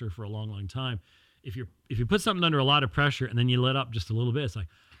pressure for a long, long time. If you put something under a lot of pressure and then you let up just a little bit, it's like,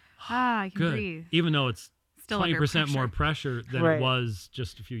 I can good. breathe. Even though it's Still 20% more pressure than it was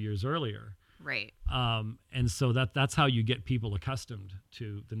just a few years earlier. Right. And so that's how you get people accustomed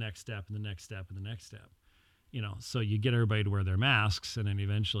to the next step and the next step and the next step. So you get everybody to wear their masks, and then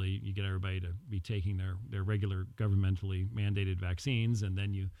eventually you get everybody to be taking their regular governmentally mandated vaccines, and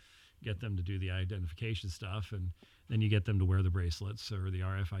then you get them to do the identification stuff, and then you get them to wear the bracelets or the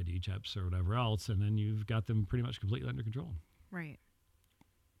RFID chips or whatever else, and then you've got them pretty much completely under control. Right.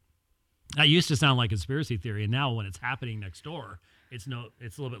 That used to sound like conspiracy theory, and now when it's happening next door, it's a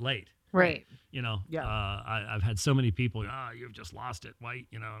little bit late. Right. I've had so many people, you've just lost it, white,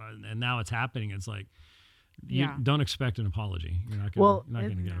 and now it's happening. It's like, you don't expect an apology. You're not going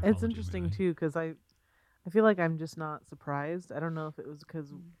to get an apology. It's interesting too, because I feel like I'm just not surprised. I don't know if it was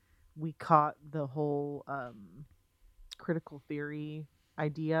because we caught the whole critical theory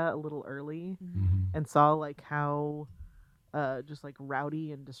idea a little early, and saw like how just like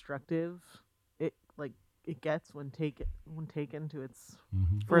rowdy and destructive it gets when taken to its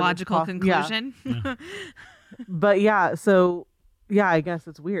logical conclusion. Yeah. But I guess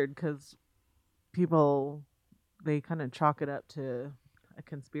it's weird because people, they kind of chalk it up to a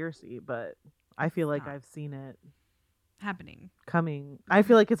conspiracy, but I feel like I've seen it coming. I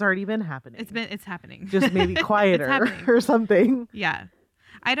feel like it's already been happening. It's happening. Just maybe quieter or something. Yeah.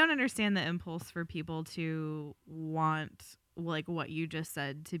 I don't understand the impulse for people to want like what you just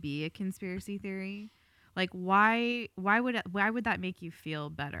said to be a conspiracy theory. Like why would that make you feel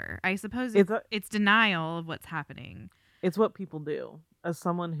better? I suppose it's denial of what's happening. It's what people do. As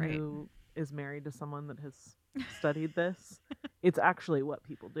someone who is married to someone that has studied this, it's actually what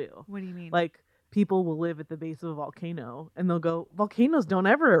people do. What do you mean? Like, people will live at the base of a volcano and they'll go, volcanoes don't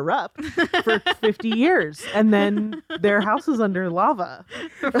ever erupt for 50 years. And then their house is under lava.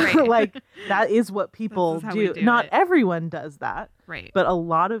 Right. Like, that is what people do. Not everyone does that. Right. But a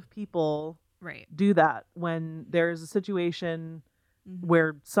lot of people do that when there's a situation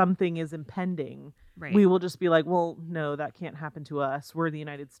where something is impending. Right. We will just be like, well, no, that can't happen to us. We're the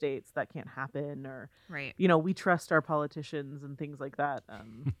United States. That can't happen. Or, we trust our politicians and things like that.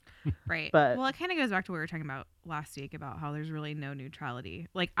 Right. But, well, it kind of goes back to what we were talking about last week about how there's really no neutrality.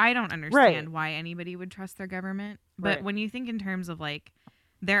 Like, I don't understand why anybody would trust their government. But when you think in terms of like,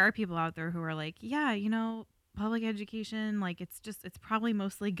 there are people out there who are like, yeah, public education, like it's probably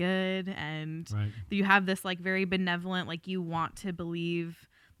mostly good, and Right. you have this like very benevolent, like you want to believe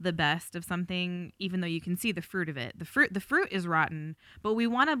the best of something, even though you can see the fruit of it. The fruit is rotten, but we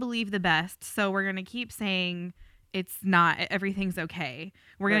want to believe the best, so we're gonna keep saying it's not, everything's okay.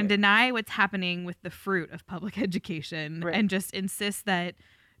 We're going to deny what's happening with the fruit of public education and just insist that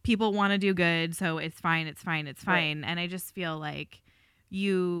people want to do good, so it's fine. And I just feel like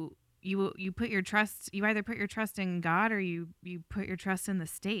you put your trust, you either put your trust in God or you put your trust in the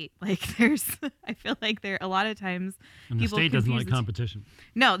state. Like I feel like there a lot of times and the people state doesn't like confuse competition.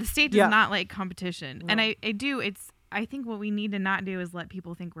 No, the state does not like competition. No. And I think what we need to not do is let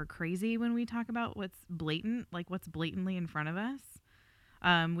people think we're crazy when we talk about what's blatant, like what's blatantly in front of us.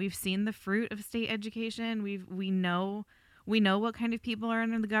 We've seen the fruit of state education. We know what kind of people are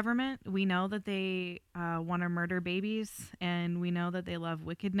in the government. We know that they want to murder babies, and we know that they love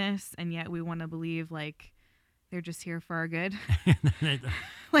wickedness, and yet we want to believe like they're just here for our good. Like,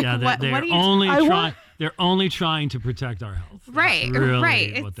 they're only trying to protect our health. Right, That's really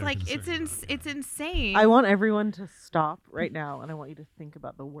right. what It's they're like concerned it's about. insane. I want everyone to stop right now, and I want you to think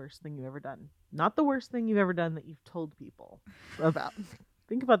about the worst thing you've ever done. Not the worst thing you've ever done that you've told people about.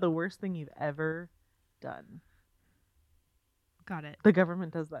 Think about the worst thing you've ever done. Got it. The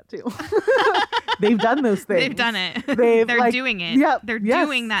government does that too. They've done those things. They've done it. They're They're doing it. Yep, They're yes.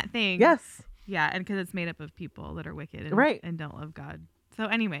 doing that thing. Yes. Yeah, and because it's made up of people that are wicked and don't love God. So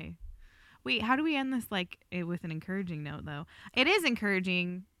anyway, wait, how do we end this with an encouraging note, though? It is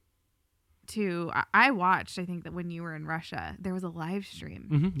encouraging to, I watched, I think that when you were in Russia, there was a live stream.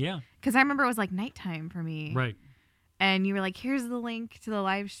 Mm-hmm, yeah. Because I remember it was like nighttime for me. Right. And you were like, here's the link to the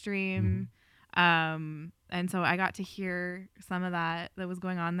live stream. Mm-hmm. And so I got to hear some of that was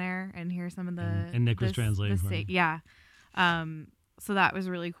going on there and hear some of the... And Nick was translating for you. Yeah. So that was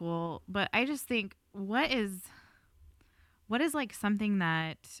really cool. But I just think, what is like something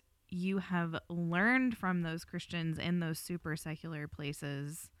that you have learned from those Christians in those super secular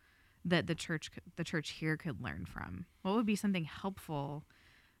places that the church here could learn from? What would be something helpful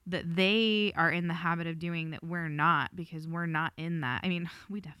that they are in the habit of doing that we're not, because we're not in that? I mean,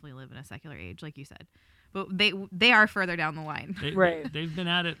 we definitely live in a secular age, like you said, but they are further down the line. They've been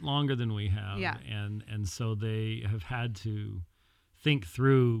at it longer than we have. Yeah. And so they have had to think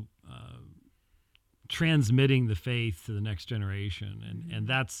through transmitting the faith to the next generation. And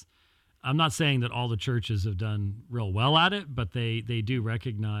that's, I'm not saying that all the churches have done real well at it, but they do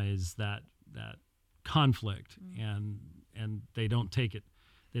recognize that conflict, and they don't take it,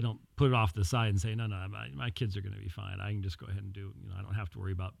 they don't put it off to the side and say, no, my kids are going to be fine. I can just go ahead and do, I don't have to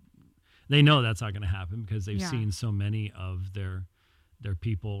worry about. They know that's not going to happen because they've seen so many of their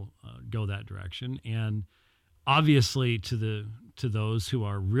people go that direction. And obviously to those who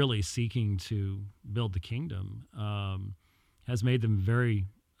are really seeking to build the kingdom, has made them very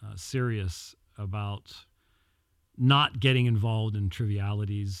serious about not getting involved in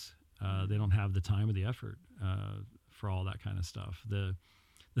trivialities. They don't have the time or the effort for all that kind of stuff. The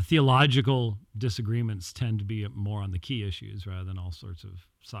theological disagreements tend to be more on the key issues rather than all sorts of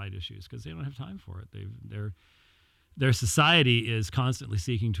side issues, because they don't have time for it. Their society is constantly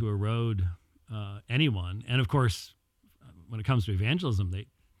seeking to erode anyone. And of course, when it comes to evangelism, they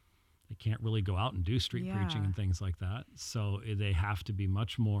can't really go out and do street preaching and things like that. So they have to be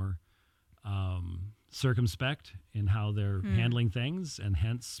much more circumspect in how they're handling things, and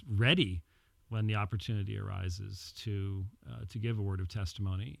hence ready when the opportunity arises to give a word of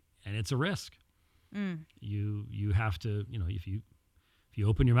testimony. And it's a risk. You have to, if you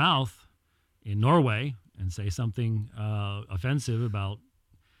open your mouth in Norway and say something offensive about,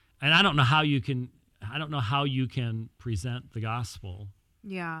 and I don't know how you can present the gospel.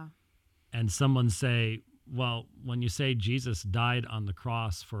 Yeah. And someone say, well, when you say Jesus died on the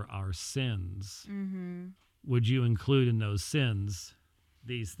cross for our sins, would you include in those sins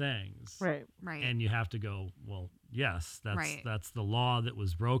these things? Right. And you have to go, well, yes, that's the law that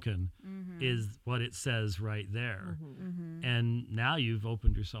was broken, is what it says right there. And now you've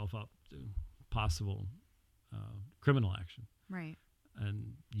opened yourself up to possible criminal action. Right.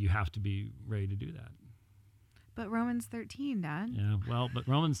 And you have to be ready to do that. But Romans 13, Dad. Yeah, well, but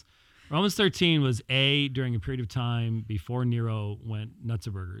Romans 13 was A, during a period of time before Nero went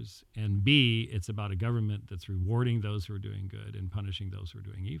nutsaburgers, and B, it's about a government that's rewarding those who are doing good and punishing those who are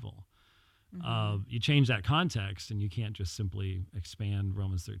doing evil. You change that context, and you can't just simply expand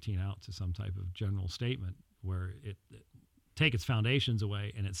Romans 13 out to some type of general statement where it take its foundations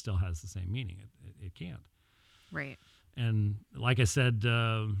away and it still has the same meaning. It can't. Right. And like I said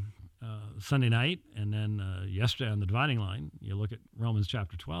Sunday night, and then yesterday on the Dividing Line, you look at Romans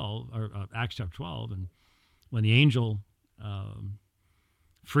chapter 12, or Acts chapter 12, and when the angel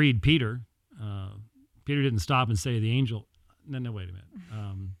freed Peter, Peter didn't stop and say to the angel, no, wait a minute.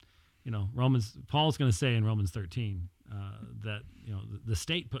 Paul's going to say in Romans 13 that the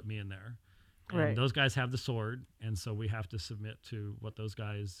state put me in there, and Right. those guys have the sword, and so we have to submit to what those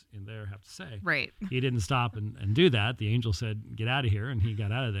guys in there have to say. Right. He didn't stop and do that. The angel said, "Get out of here," and he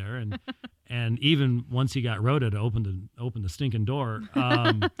got out of there. And and even once he got Rhoda to open the stinking door,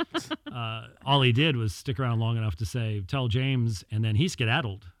 all he did was stick around long enough to say, "Tell James," and then he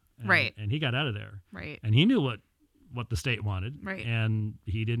skedaddled. And, Right. And he got out of there. Right. And he knew what the state wanted. Right. And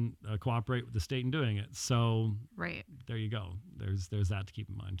he didn't cooperate with the state in doing it. So Right. there you go. There's that to keep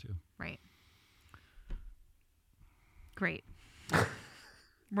in mind too. Right. Great.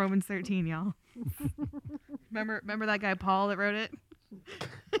 Romans 13, y'all. Remember that guy Paul that wrote it?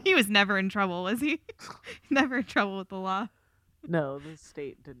 He was never in trouble, was he? Never in trouble with the law. No, the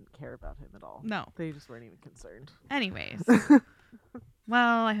state didn't care about him at all. No. They just weren't even concerned. Anyways.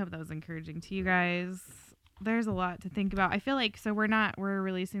 Well, I hope that was encouraging to you guys. There's a lot to think about. I feel like we're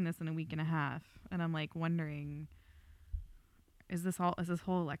releasing this in a week and a half, and I'm like wondering, is this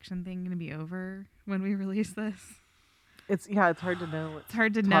whole election thing going to be over when we release this? It's hard to know. It's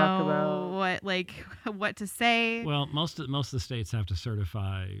hard to know what to say. Well, most of the states have to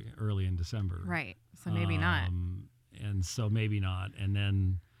certify early in December. Right. So maybe not. And so maybe not. And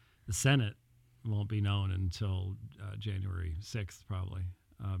then the Senate won't be known until January 6th, probably,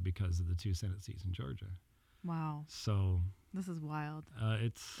 because of the 2 Senate seats in Georgia. Wow. So This is wild.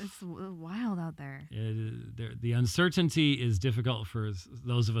 It's wild out there. The uncertainty is difficult for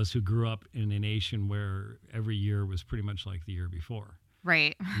those of us who grew up in a nation where every year was pretty much like the year before.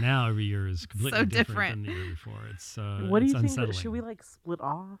 Right. Now every year is completely So different than the year before. It's what do you unsettling. think? Should we split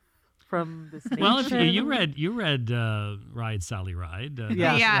off from this nation? Well, if you read Ride Sally Ride,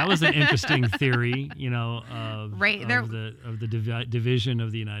 Yeah. that was an interesting theory, of the division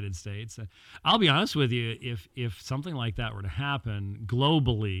of the United States. I'll be honest with you, if something like that were to happen,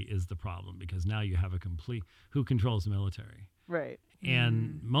 globally is the problem, because now you have who controls the military. Right.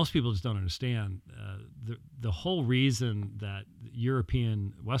 And most people just don't understand the whole reason that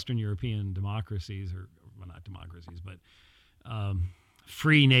Western European democracies, or well, not democracies, but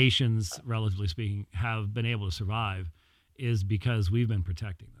free nations, relatively speaking, have been able to survive is because we've been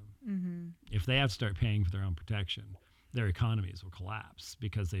protecting them. Mm-hmm. If they have to start paying for their own protection, their economies will collapse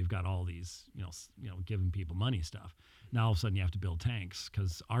because they've got all these, giving people money stuff. Now all of a sudden you have to build tanks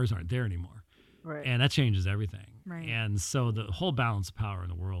because ours aren't there anymore. Right. And that changes everything. Right. And so the whole balance of power in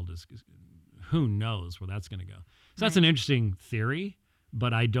the world is who knows where that's going to go. So that's an interesting theory,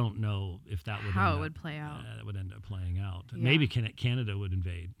 but I don't know if that would how it would play out. That would end up playing out. Yeah. Maybe Canada would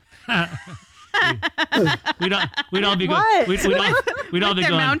invade. We'd all be going. What? We'd all be their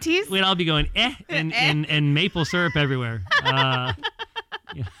going. Mounties? We'd all be going. And maple syrup everywhere.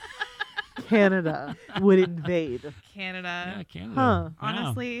 Canada would invade. Canada. Yeah, Canada. Huh. Yeah.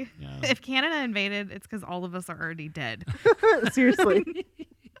 Honestly, Yeah. if Canada invaded, it's because all of us are already dead. Seriously.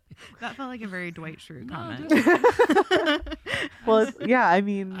 That felt like a very Dwight Schrute comment. Well, I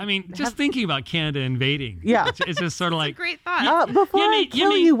mean. I mean, just thinking about Canada invading. Yeah. It's just sort of It's a like. great thought. Before I kill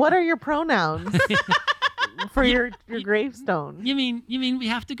mean- you, what are your pronouns for your gravestone? You mean we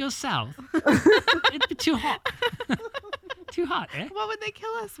have to go south? It'd be too hot. Too hot, eh? What would they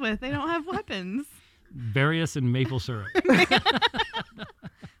kill us with? They don't have weapons. Bury us in maple syrup. Listen,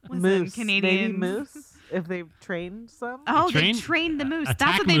 Moose. Canadians. Maybe moose, if they've trained some. Oh, Train- they trained the moose. attack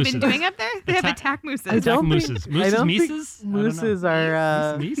That's what they've been mooses. doing up there? They have Attack- attack mooses. I don't mooses. think, I don't think Mooses? I don't know. mooses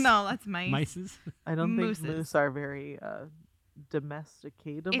are. Meese? No, that's mice. Mices? I don't think Mooses. moose are very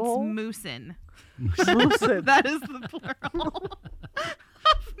domesticatable. It's moosin. Moosin. That is the plural of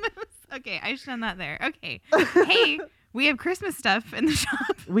moose. Okay, I should have done that there. Okay. Hey, we have Christmas stuff in the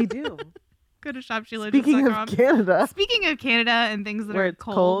shop. We do. Go to shopsheila.com. Speaking of Canada, Speaking of Canada and things that where are it's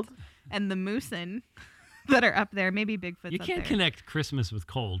cold. and the moosin that are up there, maybe Bigfoot's You up can't there. connect Christmas with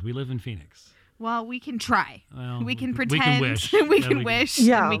cold. We live in Phoenix. Well, we can try. Well, We can we pretend. can wish. we Yeah, can we can- wish.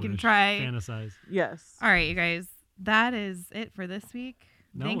 Yeah. And we can try. Fantasize. Yes. All right, you guys. That is it for this week.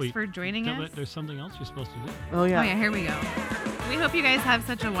 No, Thanks for joining us. There's something else you're supposed to do. Oh yeah. Oh, yeah, here we go. We hope you guys have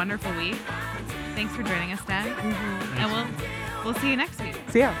such a wonderful week. Thanks for joining us, Dad. Mhm. And we'll see you next week.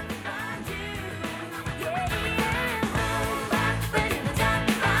 So yeah.